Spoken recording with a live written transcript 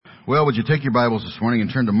Well, would you take your Bibles this morning and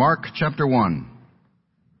turn to Mark chapter 1.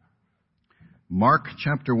 Mark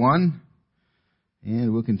chapter 1,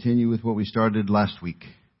 and we'll continue with what we started last week.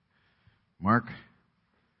 Mark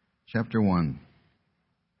chapter 1.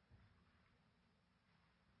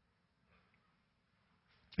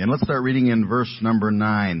 And let's start reading in verse number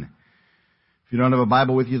 9. If you don't have a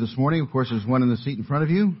Bible with you this morning, of course, there's one in the seat in front of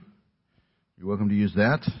you. You're welcome to use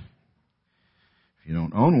that. If you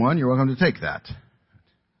don't own one, you're welcome to take that.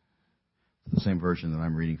 It's the same version that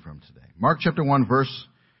I'm reading from today. Mark chapter 1, verse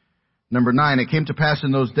number 9. It came to pass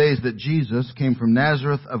in those days that Jesus came from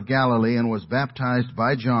Nazareth of Galilee and was baptized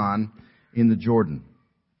by John in the Jordan.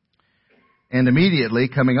 And immediately,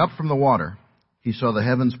 coming up from the water, he saw the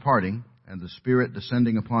heavens parting and the Spirit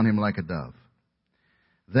descending upon him like a dove.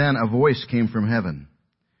 Then a voice came from heaven,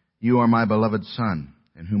 "You are my beloved Son,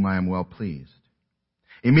 in whom I am well pleased."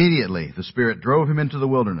 Immediately the Spirit drove him into the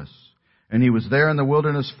wilderness, and he was there in the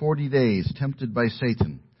wilderness 40 days, tempted by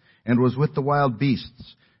Satan, and was with the wild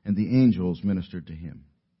beasts, and the angels ministered to him.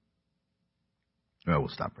 Well, we'll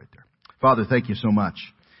stop right there. Father, thank you so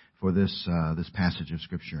much for this passage of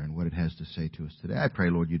Scripture and what it has to say to us today. I pray,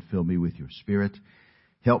 Lord, you'd fill me with your Spirit.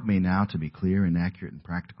 Help me now to be clear and accurate and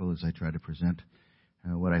practical as I try to present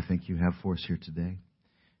what I think you have for us here today.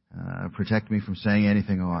 Protect me from saying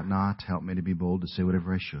anything I ought not. Help me to be bold to say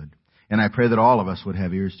whatever I should. And I pray that all of us would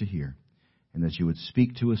have ears to hear and that you would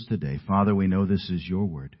speak to us today. Father, we know this is your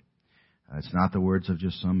word. It's not the words of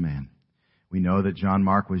just some man. We know that John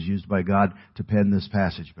Mark was used by God to pen this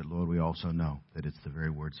passage, but Lord, we also know that it's the very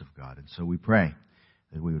words of God. And so we pray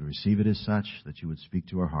that we would receive it as such, that you would speak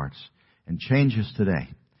to our hearts and change us today.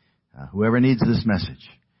 Whoever needs this message,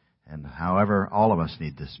 and however all of us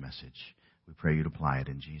need this message, we pray you'd apply it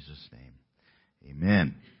in Jesus' name.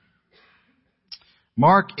 Amen.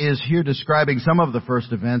 Mark is here describing some of the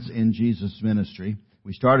first events in Jesus' ministry.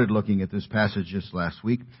 We started looking at this passage just last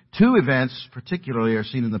week. Two events particularly are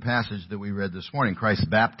seen in the passage that we read this morning, Christ's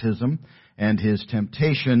baptism and his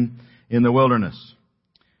temptation in the wilderness.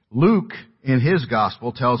 Luke, in his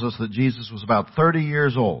gospel, tells us that Jesus was about 30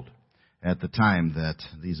 years old at the time that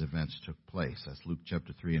these events took place. That's Luke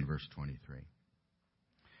chapter 3 and verse 23.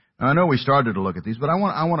 Now, I know we started to look at these, but I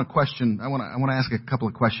want to ask a couple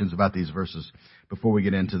of questions about these verses before we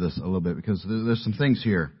get into this a little bit, because there's some things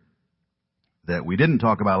here that we didn't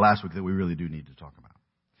talk about last week that we really do need to talk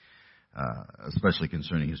about, especially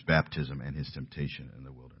concerning his baptism and his temptation in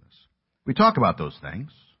the wilderness. We talk about those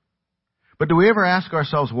things, but do we ever ask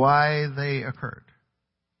ourselves why they occurred?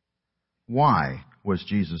 Why was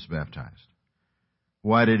Jesus baptized?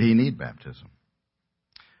 Why did he need baptism?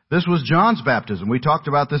 This was John's baptism. We talked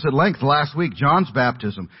about this at length last week, John's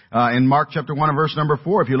baptism. In Mark chapter 1 and verse number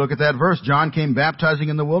 4, if you look at that verse, John came baptizing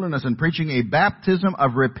in the wilderness and preaching a baptism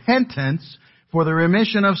of repentance for the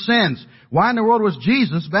remission of sins. Why in the world was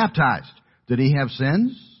Jesus baptized? Did he have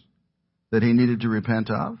sins that he needed to repent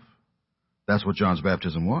of? That's what John's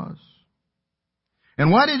baptism was.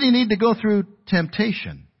 And why did he need to go through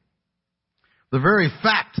temptation? The very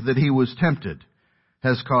fact that he was tempted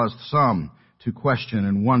has caused some to question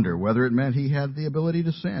and wonder whether it meant he had the ability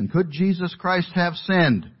to sin. Could Jesus Christ have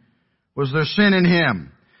sinned? Was there sin in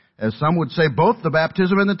him? As some would say, both the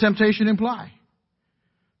baptism and the temptation imply.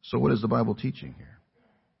 So what is the Bible teaching here?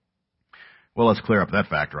 Well, let's clear up that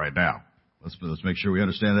fact right now. Let's make sure we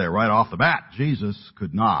understand that right off the bat. Jesus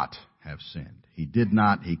could not have sinned. He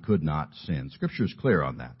could not sin. Scripture is clear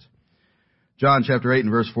on that. John chapter 8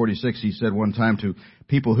 and verse 46, he said one time to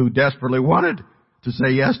people who desperately wanted to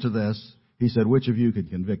say yes to this, he said, "Which of you could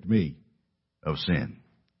convict me of sin?"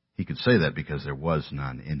 He could say that because there was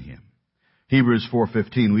none in him. Hebrews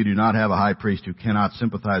 4:15, we do not have a high priest who cannot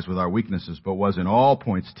sympathize with our weaknesses, but was in all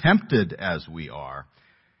points tempted as we are,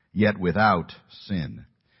 yet without sin.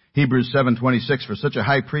 Hebrews 7:26, for such a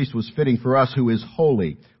high priest was fitting for us who is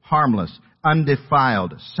holy, harmless,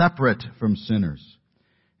 undefiled, separate from sinners,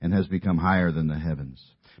 and has become higher than the heavens.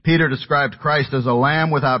 Peter described Christ as a lamb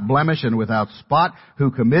without blemish and without spot, who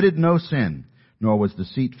committed no sin, nor was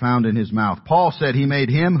deceit found in his mouth. Paul said he made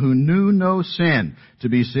him who knew no sin to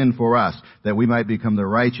be sin for us, that we might become the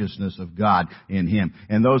righteousness of God in him.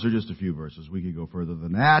 And those are just a few verses. We could go further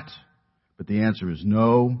than that, but the answer is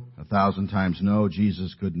no, 1,000 times no.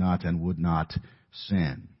 Jesus could not and would not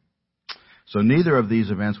sin. So neither of these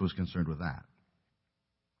events was concerned with that,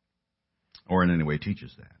 or in any way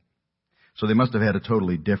teaches that. So they must have had a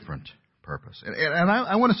totally different purpose. And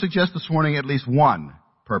I want to suggest this morning at least one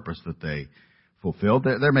purpose that they fulfilled.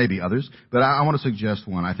 There may be others, but I want to suggest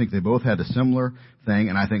one. I think they both had a similar thing,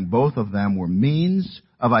 and I think both of them were means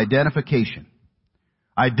of identification.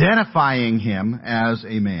 Identifying him as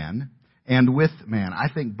a man and with man. I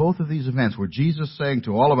think both of these events were Jesus saying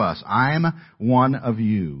to all of us, I'm one of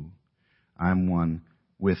you. I'm one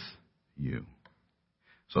with you.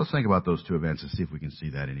 So let's think about those two events and see if we can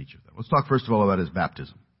see that in each of them. Let's talk first of all about his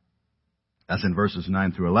baptism. That's in verses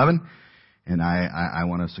 9 through 11. And I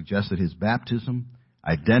want to suggest that his baptism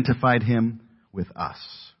identified him with us.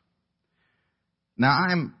 Now,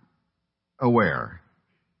 I'm aware,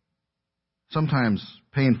 sometimes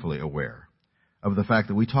painfully aware, of the fact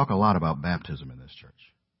that we talk a lot about baptism in this church.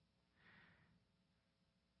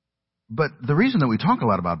 But the reason that we talk a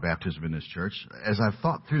lot about baptism in this church, as I've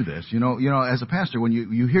thought through this, you know, as a pastor, when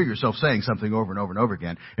you hear yourself saying something over and over and over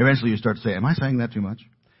again, eventually you start to say, am I saying that too much?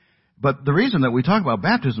 But the reason that we talk about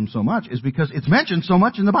baptism so much is because it's mentioned so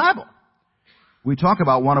much in the Bible. We talk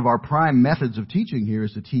about one of our prime methods of teaching here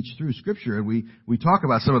is to teach through Scripture, and we talk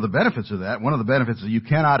about some of the benefits of that. One of the benefits is you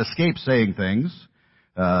cannot escape saying things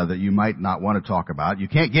that you might not want to talk about. You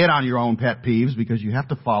can't get on your own pet peeves because you have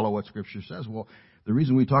to follow what Scripture says. Well, the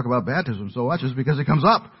reason we talk about baptism so much is because it comes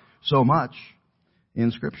up so much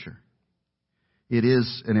in Scripture. It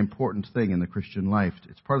is an important thing in the Christian life.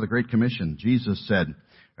 It's part of the Great Commission. Jesus said,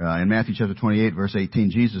 in Matthew chapter 28, verse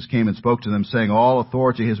 18, Jesus came and spoke to them, saying, all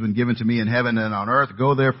authority has been given to me in heaven and on earth.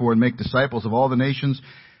 Go therefore and make disciples of all the nations,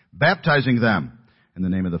 baptizing them in the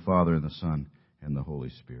name of the Father and the Son and the Holy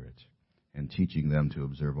Spirit, and teaching them to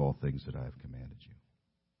observe all things that I have commanded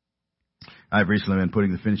you. I've recently been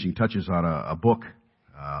putting the finishing touches on a book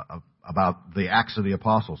about the Acts of the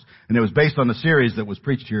Apostles, and it was based on a series that was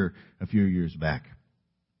preached here a few years back.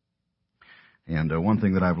 And one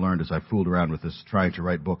thing that I've learned as I've fooled around with this, trying to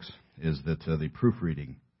write books, is that the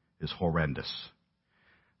proofreading is horrendous.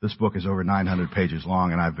 This book is over 900 pages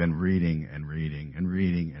long, and I've been reading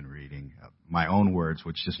my own words,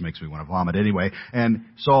 which just makes me want to vomit anyway. And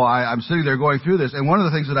so I'm sitting there going through this, and one of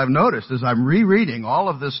the things that I've noticed as I'm rereading all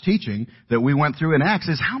of this teaching that we went through in Acts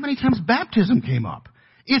is how many times baptism came up.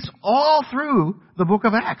 It's all through the book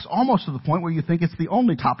of Acts, almost to the point where you think it's the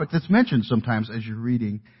only topic that's mentioned sometimes as you're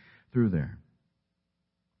reading through there.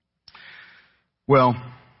 Well,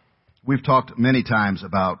 we've talked many times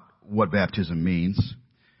about what baptism means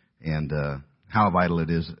and how vital it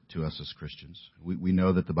is to us as Christians. We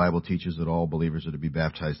know that the Bible teaches that all believers are to be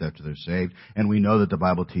baptized after they're saved, and we know that the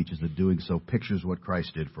Bible teaches that doing so pictures what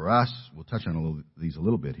Christ did for us. We'll touch on these a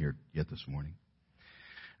little bit here yet this morning.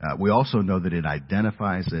 We also know that it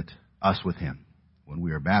identifies us with Him. When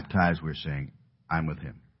we are baptized, we're saying, I'm with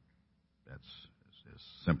Him. That's as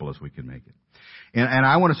simple as we can make it. And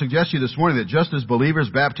I want to suggest to you this morning that just as believers'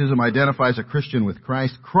 baptism identifies a Christian with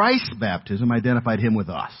Christ, Christ's baptism identified Him with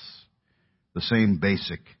us. The same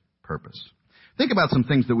basic purpose. Think about some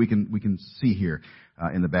things that we can see here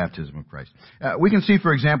in the baptism of Christ. We can see,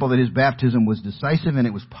 for example, that His baptism was decisive and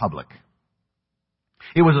it was public.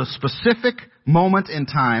 It was a specific moment in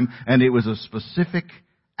time, and it was a specific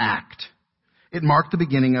act. It marked the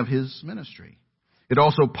beginning of His ministry. It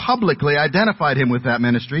also publicly identified Him with that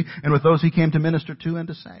ministry and with those He came to minister to and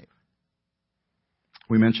to save.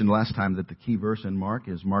 We mentioned last time that the key verse in Mark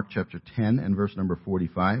is Mark chapter 10 and verse number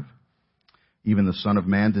 45. Even the Son of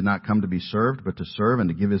Man did not come to be served, but to serve and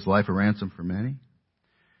to give His life a ransom for many.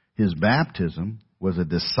 His baptism was a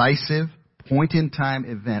decisive point-in-time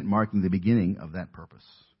event marking the beginning of that purpose,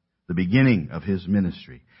 the beginning of His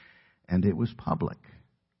ministry. And it was public.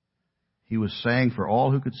 He was saying for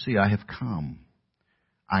all who could see, I have come.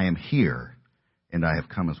 I am here, and I have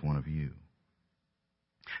come as one of you.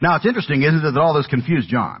 Now, it's interesting, isn't it, that all this confused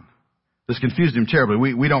John? This confused him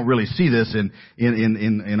terribly. We don't really see this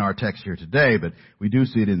in our text here today, but we do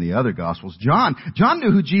see it in the other Gospels. John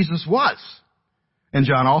knew who Jesus was. And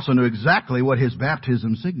John also knew exactly what his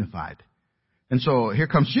baptism signified. And so here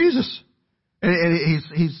comes Jesus. And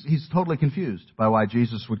he's totally confused by why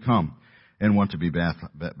Jesus would come and want to be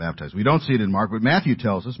baptized. We don't see it in Mark, but Matthew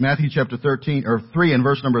tells us, Matthew chapter 3 and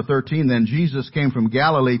verse number 13, then Jesus came from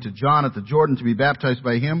Galilee to John at the Jordan to be baptized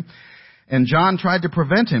by him. And John tried to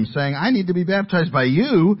prevent him, saying, I need to be baptized by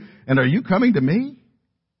you, and are you coming to me?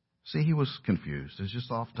 See, he was confused. It's just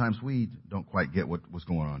oftentimes we don't quite get what was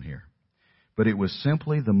going on here. But it was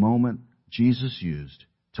simply the moment Jesus used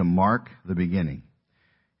to mark the beginning.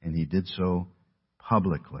 And He did so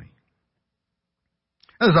publicly.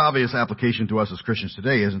 There's obvious application to us as Christians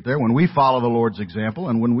today, isn't there? When we follow the Lord's example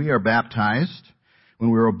and when we are baptized,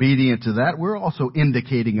 when we're obedient to that, we're also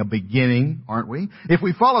indicating a beginning, aren't we? If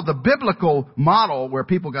we followed the biblical model where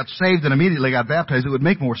people got saved and immediately got baptized, it would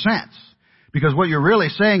make more sense. Because what you're really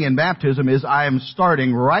saying in baptism is, I am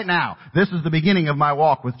starting right now. This is the beginning of my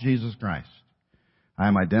walk with Jesus Christ. I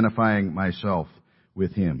am identifying myself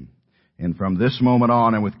with Him. And from this moment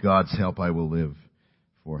on and with God's help, I will live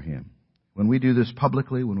for Him. when we do this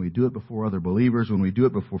publicly, when we do it before other believers, when we do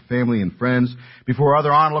it before family and friends, before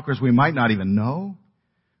other onlookers we might not even know,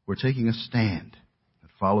 we're taking a stand that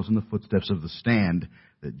follows in the footsteps of the stand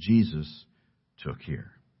that Jesus took here.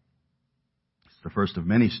 It's the first of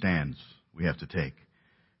many stands we have to take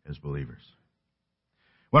as believers.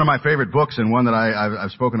 One of my favorite books, and one that I've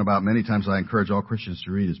spoken about many times, I encourage all Christians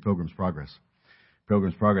to read, is Pilgrim's Progress.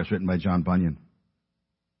 Pilgrim's Progress, written by John Bunyan.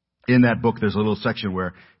 In that book, there's a little section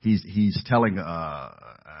where he's telling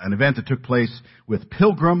an event that took place with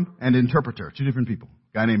Pilgrim and Interpreter, two different people.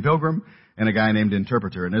 A guy named Pilgrim and a guy named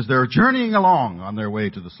Interpreter. And as they're journeying along on their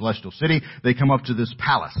way to the celestial city, they come up to this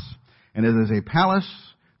palace. And it is a palace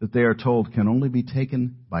that they are told can only be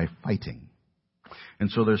taken by fighting.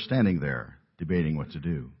 And so they're standing there debating what to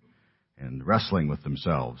do and wrestling with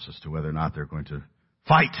themselves as to whether or not they're going to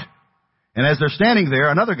fight. And as they're standing there,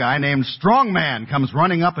 another guy named Strongman comes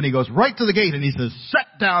running up and he goes right to the gate and he says,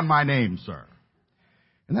 "Set down my name, sir."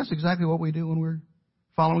 And that's exactly what we do when we're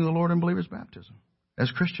following the Lord in believers' baptism. As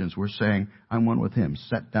Christians, we're saying, I'm one with Him.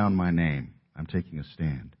 Set down my name. I'm taking a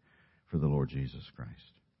stand for the Lord Jesus Christ.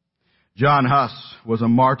 John Huss was a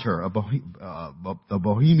martyr, a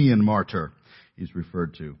Bohemian martyr, he's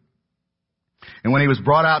referred to. And when he was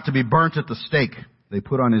brought out to be burnt at the stake, they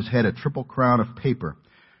put on his head a triple crown of paper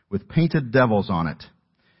with painted devils on it.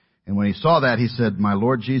 And when he saw that, he said, "My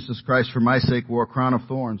Lord Jesus Christ, for my sake, wore a crown of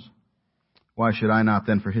thorns. Why should I not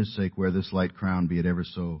then for His sake wear this light crown, be it ever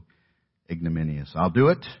so ignominious? I'll do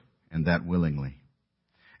it, and that willingly."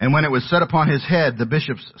 And when it was set upon his head, the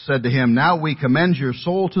bishops said to him, "Now we commend your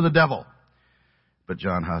soul to the devil." But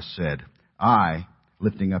John Huss said, "I,"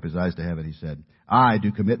 lifting up his eyes to heaven, he said, "I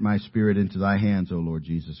do commit my spirit into thy hands, O Lord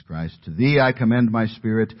Jesus Christ. To thee I commend my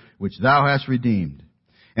spirit, which thou hast redeemed."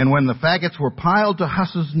 And when the faggots were piled to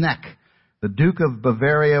Huss's neck, the Duke of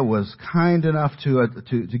Bavaria was kind enough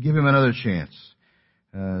to give him another chance.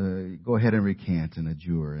 Go ahead and recant and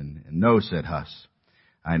adjure. And "No," said Huss,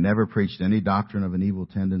 "I never preached any doctrine of an evil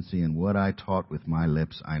tendency, and what I taught with my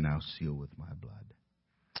lips I now seal with my blood."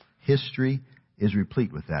 History is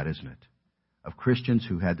replete with that, isn't it? Of Christians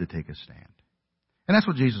who had to take a stand. And that's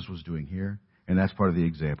what Jesus was doing here, and that's part of the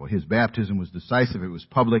example. His baptism was decisive. It was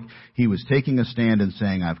public. He was taking a stand and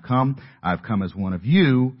saying, I've come as one of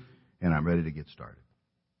you, and I'm ready to get started.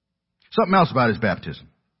 Something else about his baptism.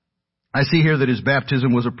 I see here that his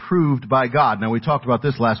baptism was approved by God. Now, we talked about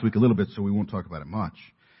this last week a little bit, so we won't talk about it much.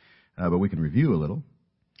 But we can review a little.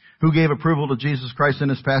 Who gave approval to Jesus Christ in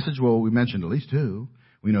this passage? Well, we mentioned at least two.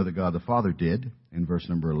 We know that God the Father did in verse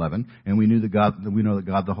number 11, and we know that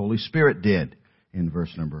God the Holy Spirit did in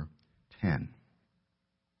verse number 10.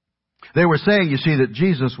 They were saying, you see, that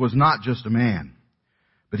Jesus was not just a man,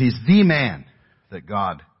 but He's the man that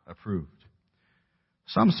God approved.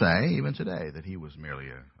 Some say, even today, that He was merely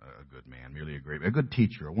a good man, merely a good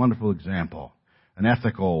teacher, a wonderful example, an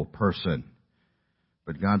ethical person.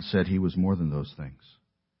 But God said He was more than those things.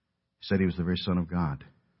 He said He was the very Son of God.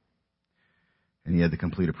 And He had the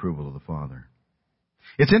complete approval of the Father.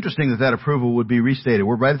 It's interesting that approval would be restated.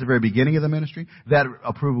 We're right at the very beginning of the ministry. That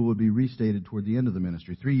approval would be restated toward the end of the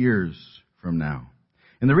ministry, 3 years from now.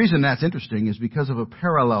 And the reason that's interesting is because of a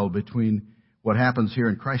parallel between what happens here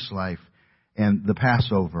in Christ's life and the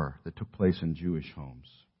Passover that took place in Jewish homes.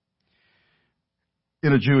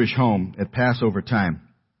 In a Jewish home at Passover time,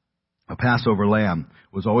 a Passover lamb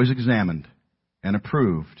was always examined and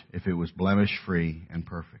approved if it was blemish-free and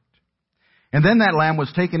perfect. And then that lamb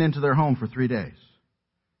was taken into their home for 3 days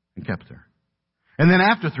and kept there. And then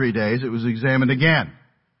after 3 days, it was examined again.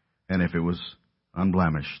 And if it was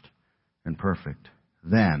unblemished and perfect,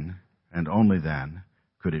 then, and only then,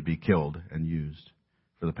 could it be killed and used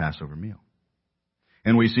for the Passover meal.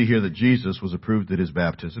 And we see here that Jesus was approved at His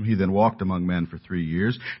baptism. He then walked among men for 3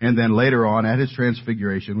 years. And then later on, at His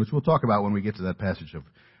transfiguration, which we'll talk about when we get to that passage of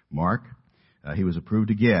Mark, He was approved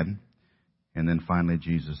again. And then finally,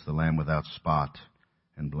 Jesus, the Lamb without spot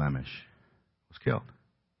and blemish, was killed.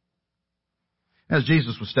 As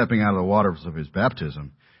Jesus was stepping out of the waters of His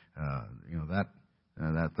baptism,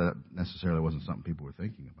 that necessarily wasn't something people were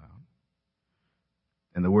thinking about.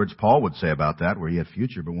 And the words Paul would say about that, where he had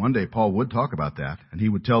future, but one day Paul would talk about that, and he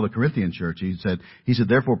would tell the Corinthian church, he said,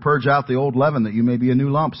 "Therefore purge out the old leaven, that you may be a new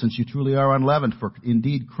lump, since you truly are unleavened. For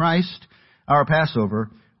indeed Christ, our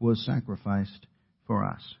Passover, was sacrificed for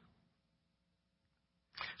us."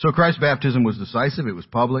 So Christ's baptism was decisive, it was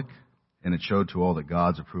public, and it showed to all that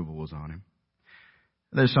God's approval was on Him.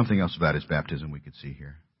 There's something else about His baptism we could see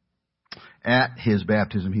here. At His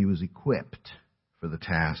baptism, He was equipped for the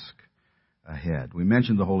task ahead. We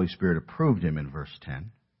mentioned the Holy Spirit approved Him in verse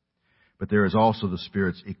 10. but there is also the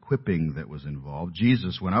Spirit's equipping that was involved.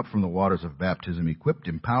 Jesus went up from the waters of baptism, equipped,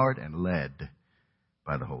 empowered, and led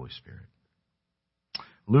by the Holy Spirit.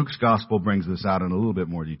 Luke's gospel brings this out in a little bit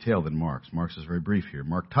more detail than Mark's. Mark's is very brief here.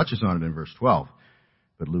 Mark touches on it in verse 12,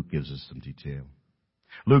 but Luke gives us some detail.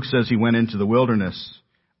 Luke says he went into the wilderness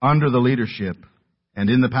under the leadership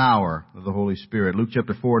and in the power of the Holy Spirit. Luke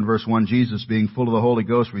chapter 4 and verse 1, Jesus, being full of the Holy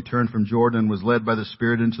Ghost, returned from Jordan and was led by the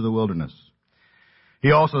Spirit into the wilderness.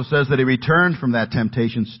 He also says that he returned from that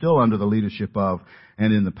temptation still under the leadership of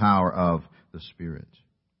and in the power of the Spirit.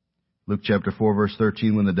 Luke chapter 4 verse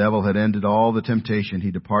 13, when the devil had ended all the temptation, he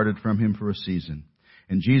departed from him for a season.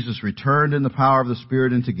 And Jesus returned in the power of the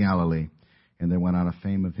Spirit into Galilee, and there went out a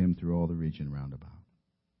fame of him through all the region round about.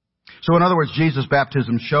 So in other words, Jesus'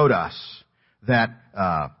 baptism showed us that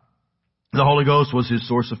the Holy Ghost was his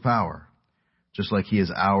source of power, just like he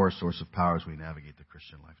is our source of power as we navigate the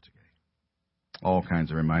Christian life today. All kinds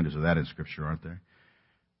of reminders of that in Scripture, aren't there?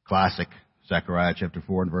 Classic, Zechariah chapter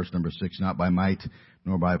 4 and verse number 6, not by might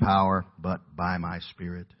nor by power, but by my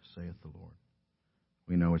Spirit, saith the Lord.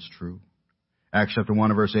 We know it's true. Acts chapter 1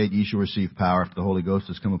 and verse 8, ye shall receive power after the Holy Ghost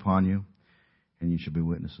has come upon you, and ye shall be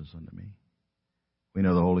witnesses unto me. We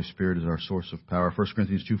know the Holy Spirit is our source of power. 1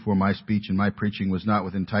 Corinthians 2:4, my speech and my preaching was not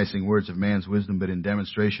with enticing words of man's wisdom, but in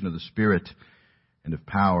demonstration of the Spirit and of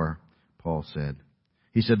power, Paul said.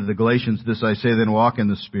 He said to the Galatians, this I say then, walk in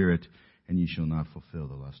the Spirit, and ye shall not fulfill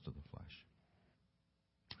the lust of the flesh.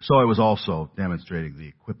 So it was also demonstrating the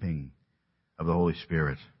equipping of the Holy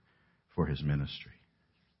Spirit for his ministry.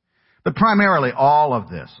 But primarily all of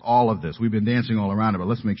this, we've been dancing all around it, but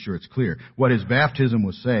let's make sure it's clear. What his baptism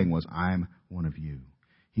was saying was, I'm one of you.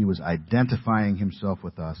 He was identifying himself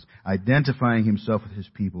with us, identifying himself with his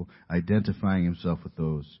people, identifying himself with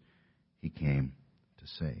those he came to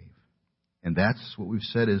save. And that's what we've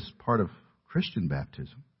said is part of Christian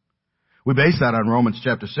baptism. We base that on Romans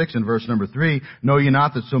chapter 6 and verse number 3. Know ye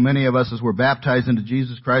not that so many of us as were baptized into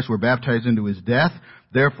Jesus Christ were baptized into his death?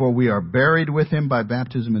 Therefore we are buried with him by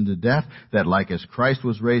baptism into death, that like as Christ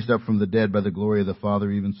was raised up from the dead by the glory of the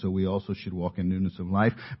Father, even so we also should walk in newness of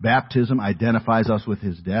life. Baptism identifies us with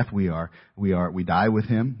his death. We die with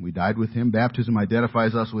him. We died with him. Baptism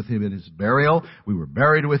identifies us with him in his burial. We were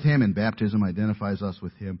buried with him, and baptism identifies us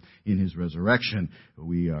with him in his resurrection.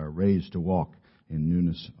 We are raised to walk in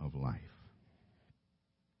newness of life.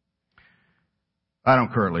 I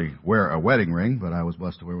don't currently wear a wedding ring, but I was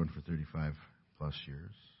blessed to wear one for 35 plus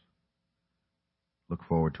years. Look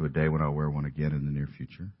forward to a day when I'll wear one again in the near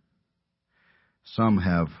future. Some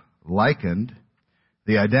have likened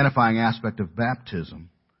the identifying aspect of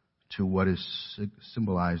baptism to what is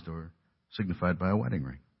symbolized or signified by a wedding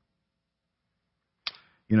ring.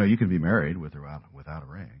 You know, you can be married with or without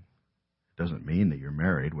a ring. It doesn't mean that you're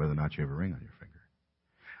married whether or not you have a ring on your finger.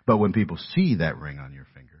 But when people see that ring on your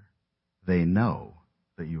finger, they know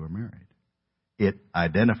that you are married. It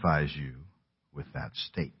identifies you with that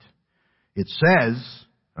state. It says,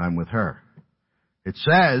 I'm with her. It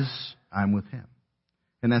says, I'm with him.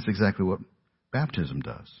 And that's exactly what baptism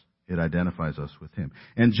does. It identifies us with him.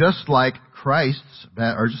 And just like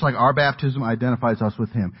our baptism identifies us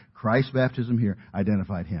with him, Christ's baptism here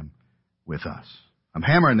identified him with us. I'm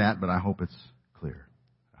hammering that, but I hope it's clear.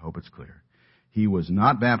 I hope it's clear. He was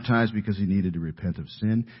not baptized because he needed to repent of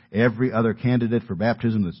sin. Every other candidate for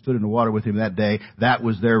baptism that stood in the water with him that day, that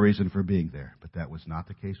was their reason for being there. But that was not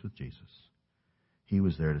the case with Jesus. He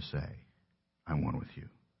was there to say, I'm one with you.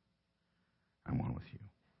 I'm one with you.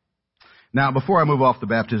 Now, before I move off the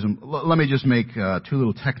baptism, let me just make two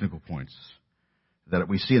little technical points that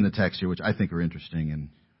we see in the text here, which I think are interesting, and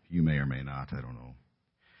you may or may not, I don't know.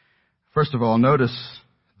 First of all, notice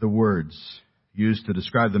the words used to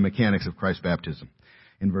describe the mechanics of Christ's baptism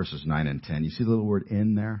in verses 9 and 10. You see the little word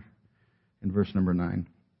in there in verse number 9?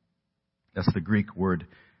 That's the Greek word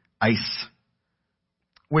eis,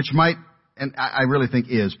 which might, and I really think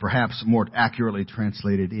is, perhaps more accurately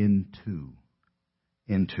translated into.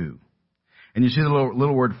 And you see the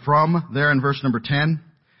little word from there in verse number 10?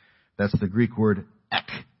 That's the Greek word ek,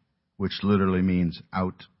 which literally means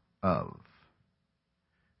out of.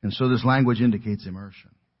 And so this language indicates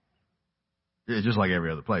immersion. Just like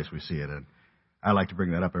every other place we see it, and I like to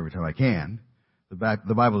bring that up every time I can.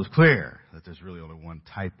 The Bible is clear that there's really only one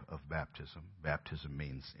type of baptism. Baptism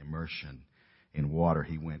means immersion in water.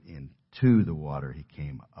 He went into the water. He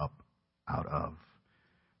came up out of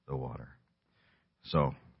the water.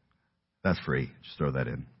 So that's free. Just throw that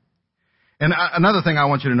in. And another thing I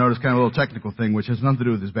want you to notice, kind of a little technical thing, which has nothing to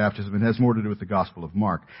do with his baptism. It has more to do with the Gospel of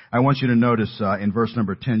Mark. I want you to notice in verse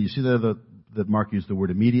number 10, you see there that Mark used the word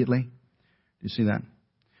immediately? Do you see that?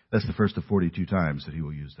 That's the first of 42 times that he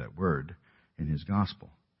will use that word in his gospel.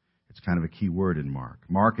 It's kind of a key word in Mark.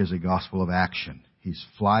 Mark is a gospel of action. He's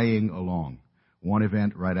flying along. One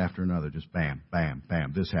event right after another. Just bam, bam,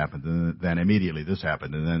 bam. This happened, and then immediately this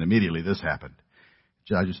happened, and then immediately this happened.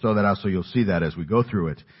 I just throw that out so you'll see that as we go through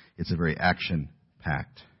it. It's a very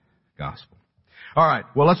action-packed gospel. All right,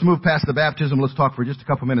 well, let's move past the baptism. Let's talk for just a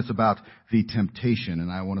couple minutes about the temptation.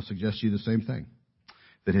 And I want to suggest to you the same thing,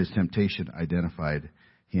 that his temptation identified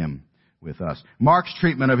him with us. Mark's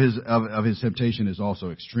treatment of his temptation is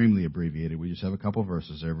also extremely abbreviated. We just have a couple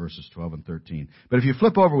verses there, verses 12 and 13. But if you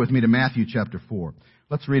flip over with me to Matthew chapter 4,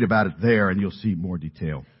 let's read about it there, and you'll see more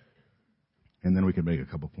detail. And then we can make a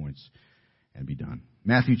couple points and be done.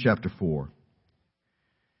 Matthew chapter 4,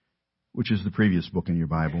 which is the previous book in your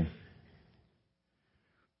Bible.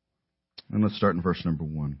 And let's start in verse number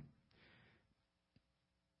 1.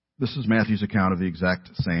 This is Matthew's account of the exact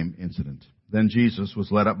same incident. Then Jesus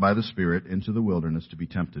was led up by the Spirit into the wilderness to be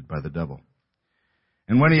tempted by the devil.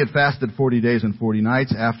 And when he had fasted 40 days and 40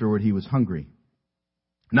 nights, afterward he was hungry.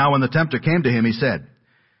 Now when the tempter came to him, he said,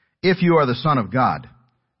 "If you are the Son of God,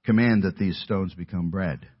 command that these stones become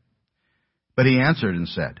bread." But he answered and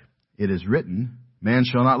said, "It is written, man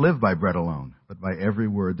shall not live by bread alone, but by every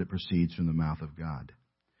word that proceeds from the mouth of God."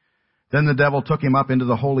 Then the devil took him up into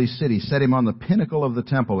the holy city, set him on the pinnacle of the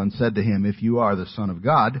temple, and said to him, "If you are the Son of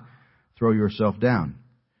God, throw yourself down.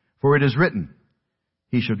 For it is written,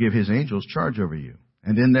 he shall give his angels charge over you,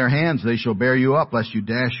 and in their hands they shall bear you up, lest you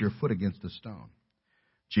dash your foot against a stone."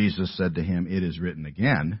 Jesus said to him, "It is written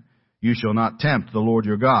again, you shall not tempt the Lord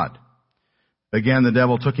your God." Again the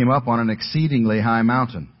devil took him up on an exceedingly high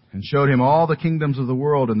mountain, and showed him all the kingdoms of the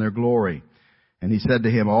world and their glory. And he said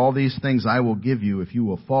to him, "All these things I will give you if you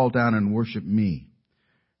will fall down and worship me."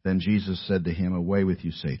 Then Jesus said to him, "Away with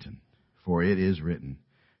you, Satan, for it is written,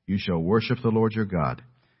 you shall worship the Lord your God,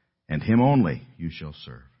 and him only you shall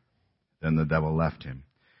serve." Then the devil left him,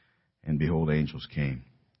 and behold, angels came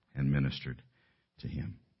and ministered to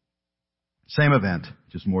him. Same event,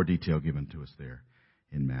 just more detail given to us there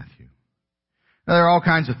in Matthew. Now, there are all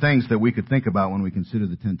kinds of things that we could think about when we consider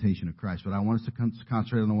the temptation of Christ, but I want us to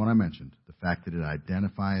concentrate on the one I mentioned, the fact that it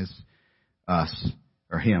identifies us,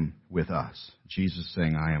 or him, with us. Jesus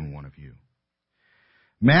saying, "I am one of you."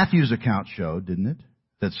 Matthew's account showed, didn't it,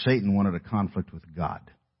 that Satan wanted a conflict with God.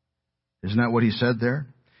 Isn't that what he said there?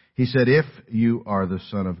 He said, "If you are the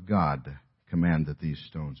Son of God, command that these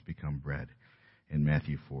stones become bread," in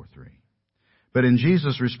Matthew 4:3. But in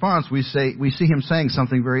Jesus' response, we see him saying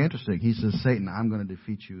something very interesting. He says, "Satan, I'm going to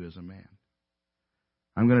defeat you as a man.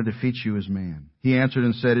 I'm going to defeat you as man." He answered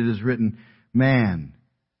and said, "It is written, man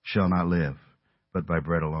shall not live, but by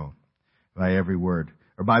bread alone, by every word,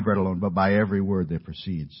 or by bread alone, but by every word that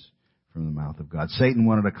proceeds from the mouth of God." Satan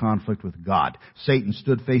wanted a conflict with God. Satan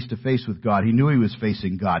stood face to face with God. He knew he was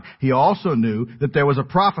facing God. He also knew that there was a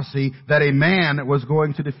prophecy that a man was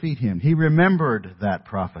going to defeat him. He remembered that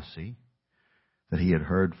prophecy that he had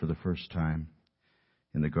heard for the first time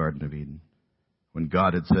in the Garden of Eden, when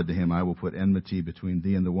God had said to him, "I will put enmity between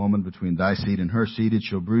thee and the woman, between thy seed and her seed. It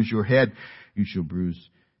shall bruise your head, you shall bruise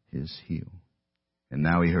his heel." And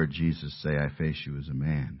now he heard Jesus say, "I face you as a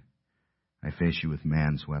man. I face you with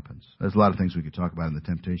man's weapons." There's a lot of things we could talk about in the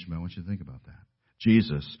temptation, but I want you to think about that.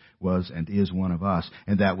 Jesus was and is one of us,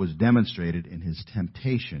 and that was demonstrated in his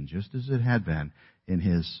temptation, just as it had been in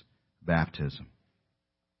his baptism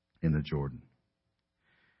in the Jordan.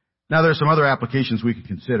 Now, there are some other applications we could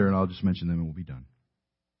consider, and I'll just mention them and we'll be done.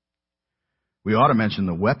 We ought to mention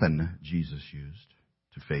the weapon Jesus used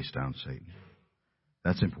to face down Satan.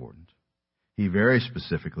 That's important. He very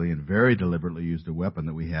specifically and very deliberately used a weapon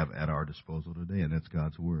that we have at our disposal today, and that's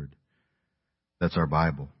God's Word. That's our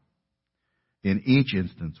Bible. In each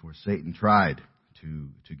instance where Satan tried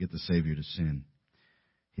to get the Savior to sin,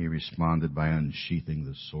 he responded by unsheathing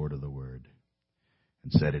the sword of the Word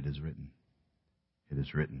and said, "It is written. It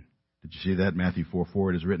is written." Did you see that? Matthew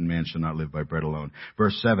 4:4, "It is written, man shall not live by bread alone."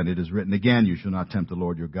 Verse 7, "It is written again, you shall not tempt the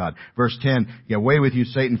Lord your God." Verse 10, "Get away with you,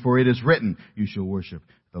 Satan, for it is written, you shall worship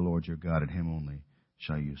the Lord your God, and him only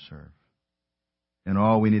shall you serve." And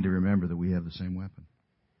all we need to remember that we have the same weapon.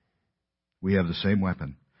 We have the same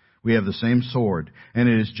weapon. We have the same sword, and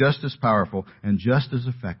it is just as powerful and just as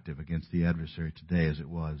effective against the adversary today as it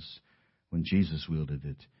was when Jesus wielded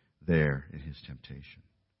it there in his temptation.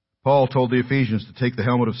 Paul told the Ephesians to take the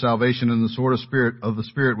helmet of salvation and the sword of the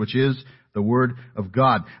Spirit, which is the Word of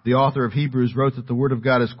God. The author of Hebrews wrote that the Word of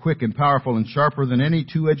God is quick and powerful and sharper than any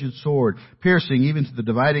two-edged sword, piercing even to the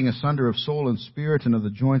dividing asunder of soul and spirit and of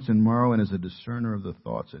the joints and marrow, and is a discerner of the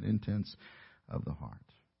thoughts and intents of the heart.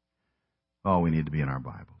 Oh, we need to be in our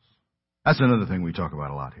Bibles. That's another thing we talk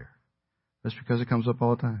about a lot here. That's because it comes up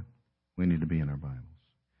all the time. We need to be in our Bibles.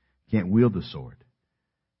 You can't wield the sword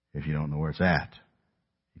if you don't know where it's at.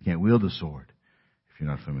 You can't wield the sword if you're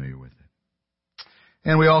not familiar with it.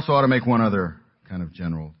 And we also ought to make one other kind of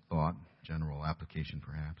general thought, general application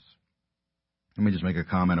perhaps. Let me just make a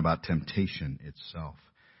comment about temptation itself.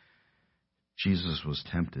 Jesus was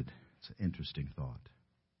tempted. It's an interesting thought.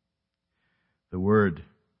 The word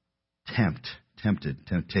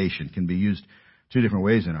temptation, can be used two different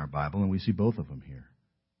ways in our Bible, and we see both of them here.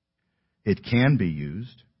 It can be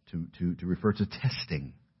used to refer to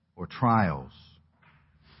testing or trials.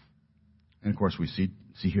 And of course, we see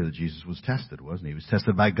here that Jesus was tested, wasn't he? He was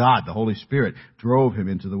tested by God. The Holy Spirit drove him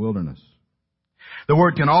into the wilderness. The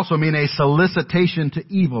word can also mean a solicitation to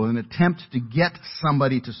evil, an attempt to get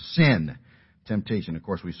somebody to sin. Temptation. Of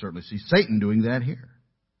course, we certainly see Satan doing that here.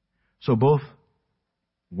 So both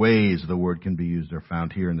ways the word can be used are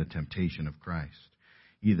found here in the temptation of Christ.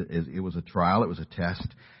 Either it was a trial, it was a test,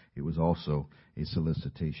 it was also a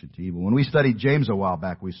solicitation to evil. When we studied James a while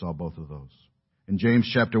back, we saw both of those. In James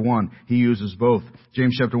chapter 1, he uses both.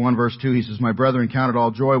 James chapter 1 verse 2, he says, "My brethren, count it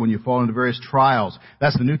all joy when you fall into various trials."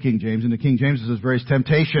 That's the New King James. In the King James, it says various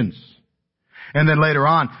temptations. And then later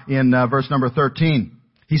on, in verse number 13,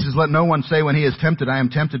 he says, "Let no one say when he is tempted, I am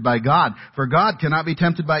tempted by God. For God cannot be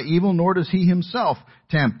tempted by evil, nor does he himself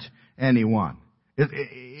tempt anyone."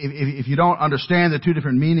 If you don't understand the two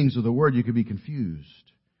different meanings of the word, you could be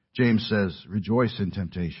confused. James says, "Rejoice in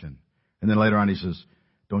temptation." And then later on he says,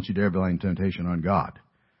 "Don't you dare blame temptation on God,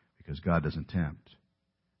 because God doesn't tempt."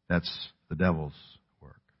 That's the devil's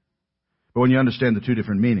work. But when you understand the two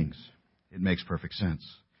different meanings, it makes perfect sense.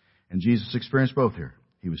 And Jesus experienced both here.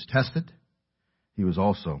 He was tested. He was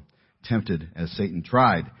also tempted as Satan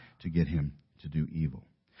tried to get him to do evil.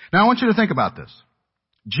 Now I want you to think about this.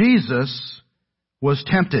 Jesus was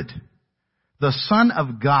tempted. The Son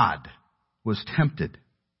of God was tempted.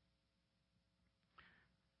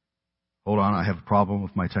 Hold on, I have a problem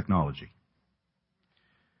with my technology.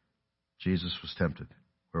 Jesus was tempted.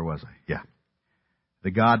 Where was I? Yeah.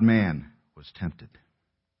 The God-man was tempted.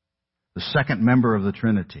 The second member of the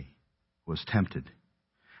Trinity was tempted.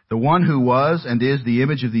 The one who was and is the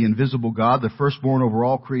image of the invisible God, the firstborn over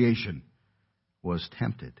all creation, was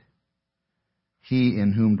tempted. He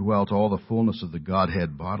in whom dwelt all the fullness of the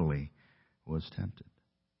Godhead bodily was tempted.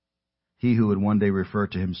 He who would one day refer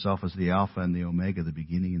to himself as the Alpha and the Omega, the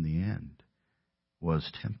beginning and the end,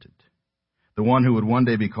 was tempted. The one who would one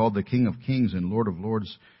day be called the King of Kings and Lord of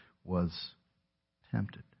Lords was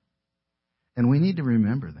tempted. And we need to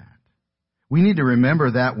remember that. We need to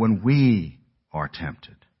remember that when we are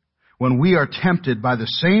tempted. When we are tempted by the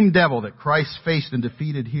same devil that Christ faced and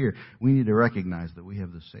defeated here, we need to recognize that we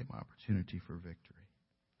have the same opportunity for victory.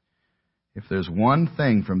 If there's one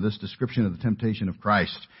thing from this description of the temptation of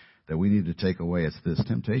Christ that we need to take away, it's this: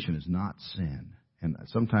 temptation is not sin. And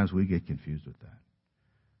sometimes we get confused with that.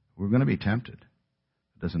 We're going to be tempted.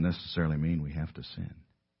 It doesn't necessarily mean we have to sin.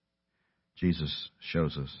 Jesus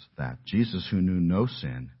shows us that. Jesus, who knew no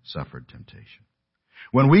sin, suffered temptation.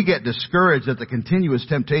 When we get discouraged at the continuous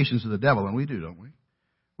temptations of the devil, and we do, don't we?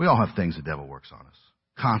 We all have things the devil works on us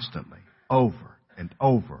constantly, over and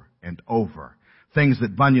over and over. Things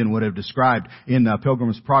that Bunyan would have described in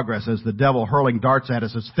Pilgrim's Progress as the devil hurling darts at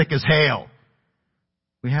us as thick as hail.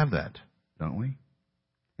 We have that, don't we?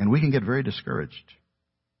 And we can get very discouraged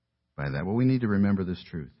by that. Well, we need to remember this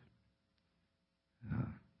truth.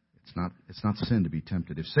 It's not sin to be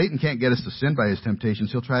tempted. If Satan can't get us to sin by his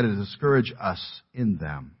temptations, he'll try to discourage us in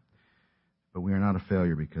them. But we are not a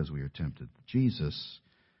failure because we are tempted. Jesus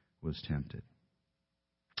was tempted.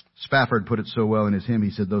 Spafford put it so well in his hymn.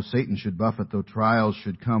 He said, "Though Satan should buffet, though trials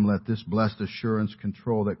should come, let this blessed assurance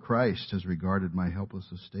control that Christ has regarded my helpless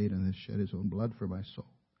estate and has shed his own blood for my soul."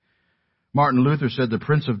 Martin Luther said, "The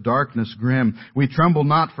prince of darkness grim, we tremble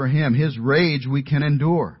not for him. His rage we can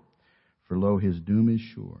endure. For lo, his doom is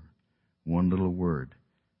sure. One little word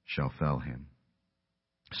shall fell him."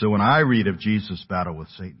 So when I read of Jesus' battle with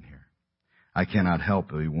Satan here, I cannot help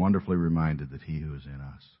but be wonderfully reminded that he who is in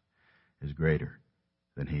us is greater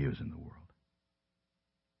than he who is in the world.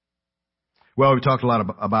 Well, we talked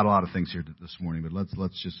about a lot of things here this morning, but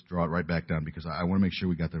let's just draw it right back down, because I want to make sure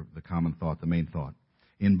we got the common thought, the main thought.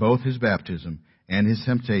 In both his baptism and his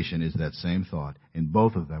temptation is that same thought. In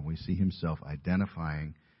both of them, we see himself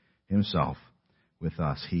identifying himself with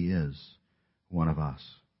us. He is one of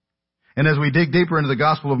us. And as we dig deeper into the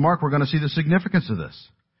Gospel of Mark, we're going to see the significance of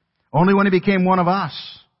this. Only when he became one of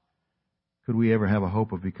us could we ever have a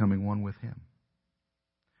hope of becoming one with him.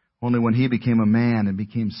 Only when he became a man and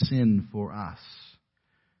became sin for us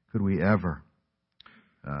could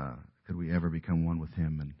could we ever become one with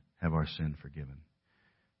Him and have our sin forgiven.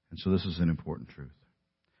 And so this is an important truth.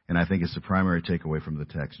 And I think it's the primary takeaway from the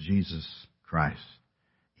text. Jesus Christ,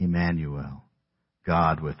 Emmanuel,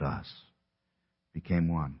 God with us,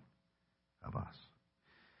 became one of us.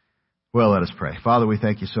 Well, let us pray. Father, we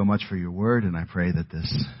thank you so much for your word, and I pray that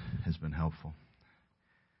this has been helpful.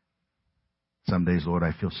 Some days, Lord,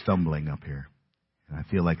 I feel stumbling up here. And I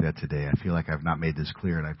feel like that today. I feel like I've not made this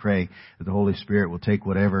clear. And I pray that the Holy Spirit will take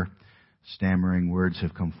whatever stammering words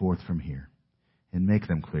have come forth from here and make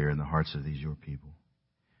them clear in the hearts of these your people.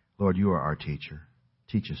 Lord, you are our teacher.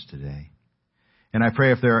 Teach us today. And I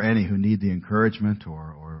pray if there are any who need the encouragement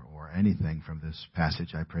or anything from this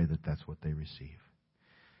passage, I pray that that's what they receive.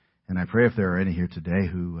 And I pray if there are any here today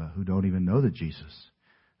who don't even know that Jesus,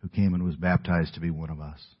 who came and was baptized to be one of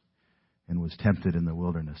us, and was tempted in the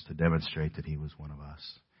wilderness to demonstrate that He was one of us,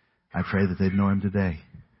 I pray that they'd know Him today.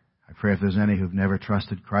 I pray if there's any who've never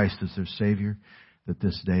trusted Christ as their Savior, that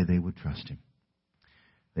this day they would trust Him.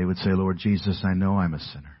 They would say, Lord Jesus, I know I'm a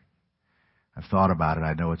sinner. I've thought about it.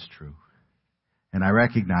 I know it's true. And I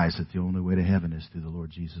recognize that the only way to heaven is through the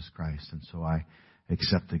Lord Jesus Christ. And so I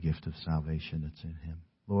accept the gift of salvation that's in Him.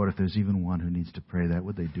 Lord, if there's even one who needs to pray that,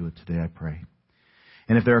 would they do it today, I pray.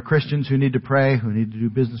 And if there are Christians who need to pray, who need to do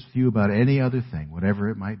business with you about any other thing, whatever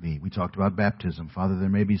it might be. We talked about baptism. Father, there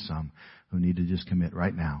may be some who need to just commit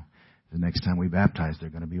right now. The next time we baptize, they're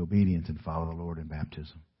going to be obedient and follow the Lord in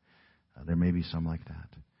baptism. There may be some like that.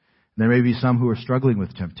 There may be some who are struggling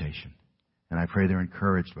with temptation. And I pray they're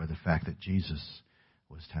encouraged by the fact that Jesus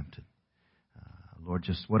was tempted. Lord,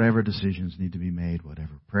 just whatever decisions need to be made,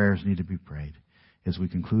 whatever prayers need to be prayed, as we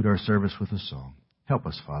conclude our service with a song, help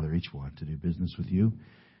us, Father, each one to do business with you,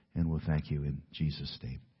 and we'll thank you in Jesus'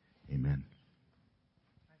 name. Amen.